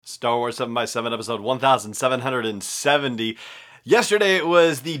Star Wars 7 by 7 episode 1770. Yesterday it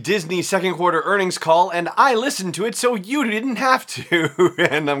was the Disney second quarter earnings call, and I listened to it so you didn't have to.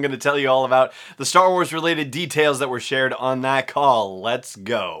 And I'm going to tell you all about the Star Wars related details that were shared on that call. Let's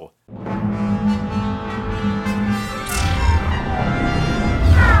go.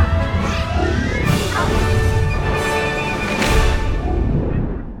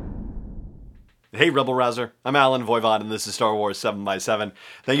 Hey Rebel Rouser, I'm Alan Voivod and this is Star Wars 7 by 7.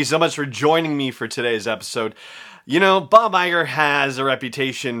 Thank you so much for joining me for today's episode. You know, Bob Iger has a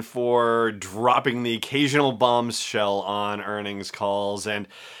reputation for dropping the occasional bombshell on earnings calls, and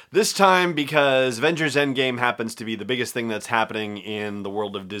this time, because Avengers Endgame happens to be the biggest thing that's happening in the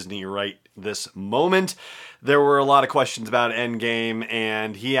world of Disney right this moment, there were a lot of questions about Endgame,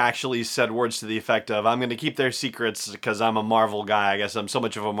 and he actually said words to the effect of, I'm going to keep their secrets because I'm a Marvel guy. I guess I'm so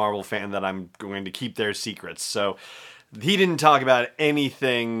much of a Marvel fan that I'm going to keep their secrets. So he didn't talk about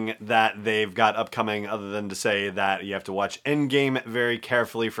anything that they've got upcoming other than to say that you have to watch Endgame very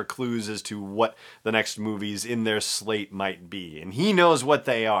carefully for clues as to what the next movies in their slate might be. And he knows what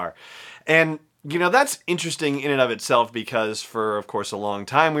they are. And you know, that's interesting in and of itself because for, of course, a long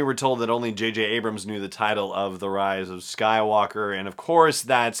time we were told that only J.J. Abrams knew the title of The Rise of Skywalker, and of course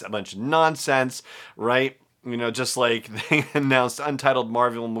that's a bunch of nonsense, right? You know, just like they announced untitled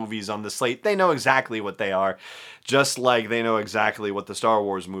Marvel movies on the slate, they know exactly what they are, just like they know exactly what the Star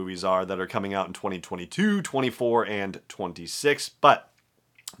Wars movies are that are coming out in 2022, 24, and 26, but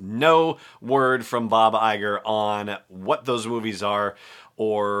no word from Bob Iger on what those movies are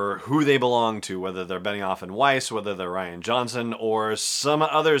or who they belong to, whether they're Benioff and Weiss, whether they're Rian Johnson, or some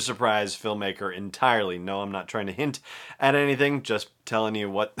other surprise filmmaker entirely. No, I'm not trying to hint at anything, just telling you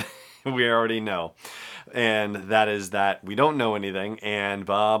what we already know. And that is that we don't know anything, and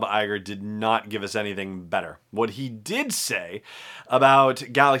Bob Iger did not give us anything better. What he did say about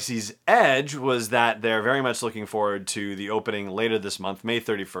Galaxy's Edge was that they're very much looking forward to the opening later this month, May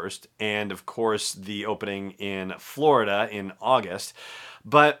 31st, and of course the opening in Florida in August.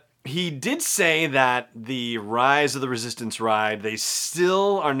 But he did say that the Rise of the Resistance ride, they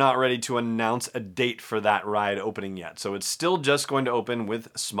still are not ready to announce a date for that ride opening yet. So it's still just going to open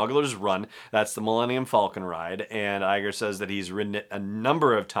with Smuggler's Run. That's the Millennium Falcon ride. And Iger says that he's ridden it a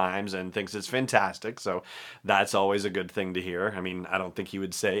number of times and thinks it's fantastic. So that's always a good thing to hear. I mean, I don't think he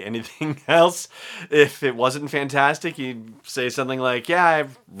would say anything else if it wasn't fantastic. He'd say something like, yeah,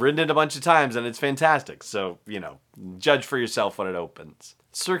 I've ridden it a bunch of times and it's fantastic. So, you know, judge for yourself when it opens.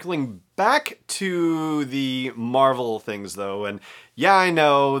 Circling back to the Marvel things, though, and yeah, I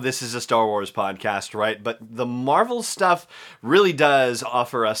know this is a Star Wars podcast, right? But the Marvel stuff really does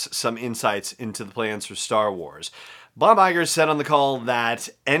offer us some insights into the plans for Star Wars. Bob Iger said on the call that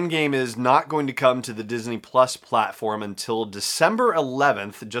Endgame is not going to come to the Disney Plus platform until December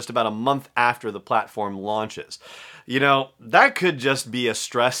 11th, just about a month after the platform launches. You know, that could just be a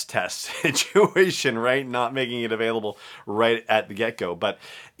stress test situation, right? Not making it available right at the get-go. But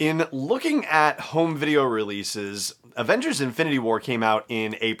in looking at home video releases, Avengers Infinity War came out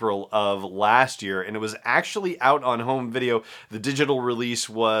in April of last year, and it was actually out on home video. The digital release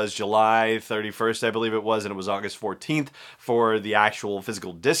was July 31st, I believe it was, and it was August 14th for the actual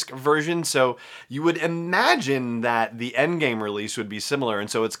physical disc version. So you would imagine that the Endgame release would be similar, and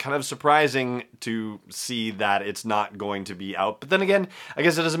so it's kind of surprising to see that it's not going to be out. But then again, I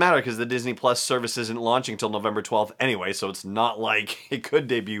guess it doesn't matter because the Disney Plus service isn't launching till November 12th anyway, so it's not like it could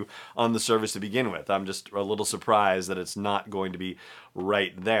debut on the service to begin with. I'm just a little surprised that it's not going to be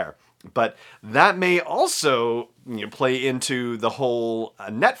right there. But that may also play into the whole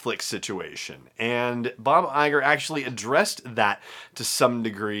Netflix situation. And Bob Iger actually addressed that to some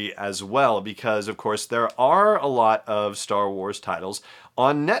degree as well, because, of course, there are a lot of Star Wars titles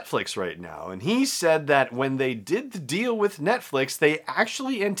on Netflix right now. And he said that when they did the deal with Netflix, they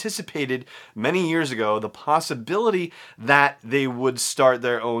actually anticipated many years ago the possibility that they would start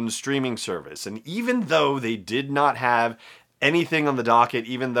their own streaming service. And even though they did not have anything on the docket,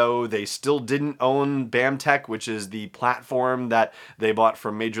 even though they still didn't own BAMTech, which is the platform that they bought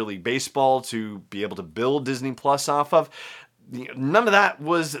from Major League Baseball to be able to build Disney Plus off of, none of that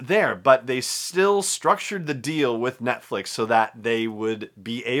was there, but they still structured the deal with Netflix so that they would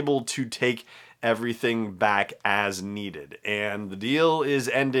be able to take everything back as needed. And the deal is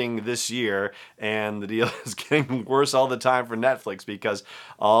ending this year, and the deal is getting worse all the time for Netflix because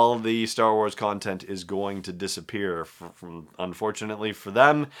all the Star Wars content is going to disappear, from unfortunately for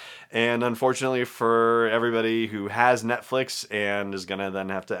them, and unfortunately for everybody who has Netflix and is going to then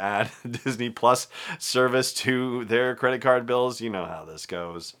have to add Disney Plus service to their credit card bills. You know how this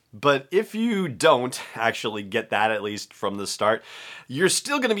goes. But if you don't actually get that, at least from the start, you're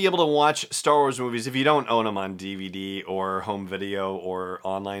still going to be able to watch Star Wars movies if you don't own them on DVD or home video or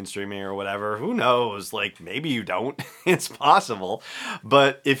online streaming or whatever. Who knows? Like, maybe you don't. It's possible.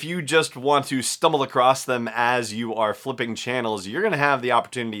 But if you just want to stumble across them as you are flipping channels, you're going to have the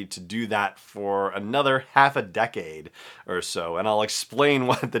opportunity to do that for another half a decade or so. And I'll explain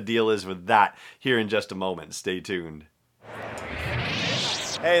what the deal is with that here in just a moment. Stay tuned.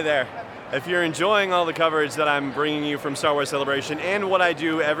 Hey there. If you're enjoying all the coverage that I'm bringing you from Star Wars Celebration and what I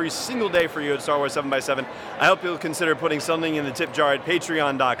do every single day for you at Star Wars 7x7, I hope you'll consider putting something in the tip jar at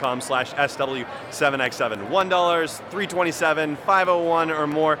patreon.com/SW7x7. $1, $3.27, $5.01 or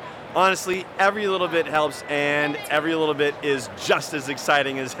more. Honestly, every little bit helps, and every little bit is just as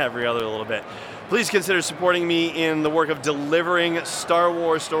exciting as every other little bit. Please consider supporting me in the work of delivering Star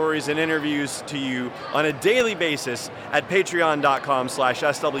Wars stories and interviews to you on a daily basis at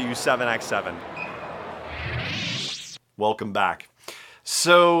patreon.com/SW7x7. Welcome back.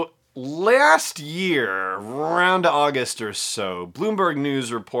 So, last year, around August or so, Bloomberg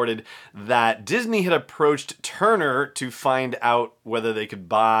News reported that Disney had approached Turner to find out whether they could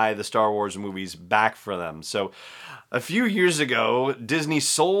buy the Star Wars movies back for them. So, a few years ago, Disney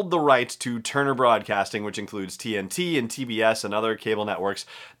sold the rights to Turner Broadcasting, which includes TNT and TBS and other cable networks,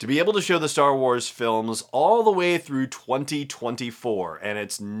 to be able to show the Star Wars films all the way through 2024. And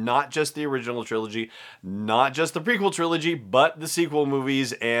it's not just the original trilogy, not just the prequel trilogy, but the sequel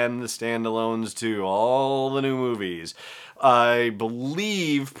movies and the standalones too, all the new movies. I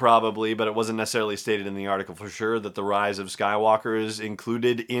believe, probably, but it wasn't necessarily stated in the article for sure, that The Rise of Skywalker is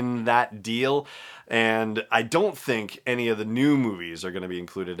included in that deal. And I don't think any of the new movies are going to be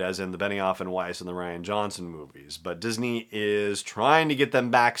included, as in the Benioff and Weiss and the Rian Johnson movies. But Disney is trying to get them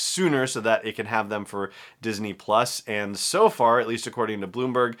back sooner so that it can have them for Disney Plus. And so far, at least according to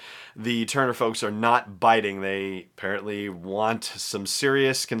Bloomberg, the Turner folks are not biting. They apparently want some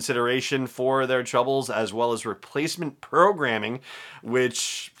serious consideration for their troubles, as well as replacement programming,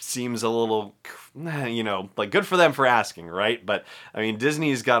 which seems a little, like, good for them for asking, right? But I mean,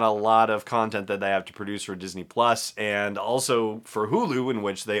 Disney's got a lot of content that they have to produce for Disney Plus and also for Hulu, in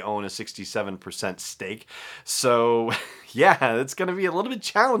which they own a 67% stake. So yeah, it's going to be a little bit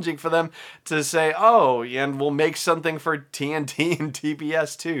challenging for them to say, oh, and we'll make something for TNT and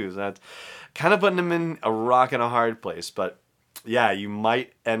TBS too. So that's kind of putting them in a rock and a hard place. But yeah, you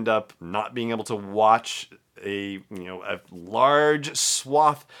might end up not being able to watch a large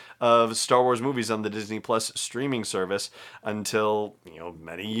swath of Star Wars movies on the Disney Plus streaming service until,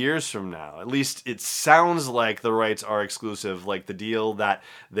 many years from now. At least it sounds like the rights are exclusive. Like, the deal that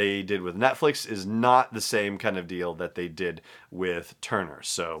they did with Netflix is not the same kind of deal that they did with Turner.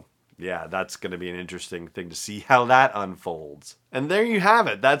 So yeah, that's going to be an interesting thing to see how that unfolds. And there you have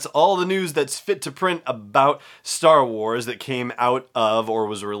it. That's all the news that's fit to print about Star Wars that came out of or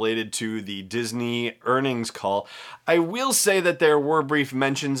was related to the Disney earnings call. I will say that there were brief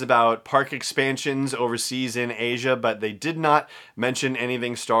mentions about park expansions overseas in Asia, but they did not mention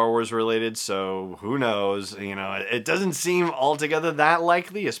anything Star Wars related, so who knows? It doesn't seem altogether that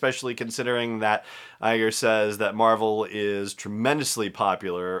likely, especially considering that Iger says that Marvel is tremendously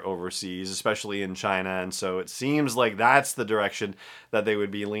popular overseas, especially in China, and so it seems like that's the direction that they would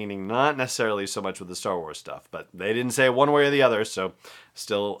be leaning, not necessarily so much with the Star Wars stuff, but they didn't say one way or the other, so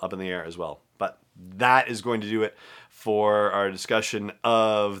still up in the air as well. But that is going to do it for our discussion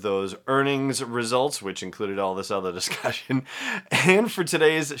of those earnings results, which included all this other discussion, and for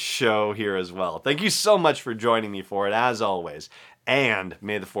today's show here as well. Thank you so much for joining me for it, as always, and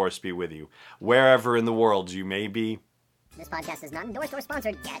may the Force be with you, wherever in the world you may be. This podcast is not endorsed or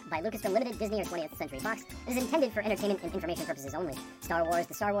sponsored yet by Lucasfilm Limited, Disney, or 20th Century Fox. It is intended for entertainment and information purposes only. Star Wars,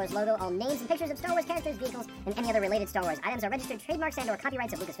 the Star Wars logo, all names and pictures of Star Wars characters, vehicles, and any other related Star Wars items are registered trademarks and/or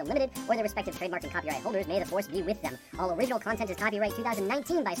copyrights of Lucasfilm Limited or their respective trademark and copyright holders. May the Force be with them. All original content is copyright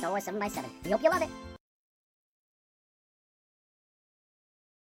 2019 by Star Wars 7x7. We hope you love it.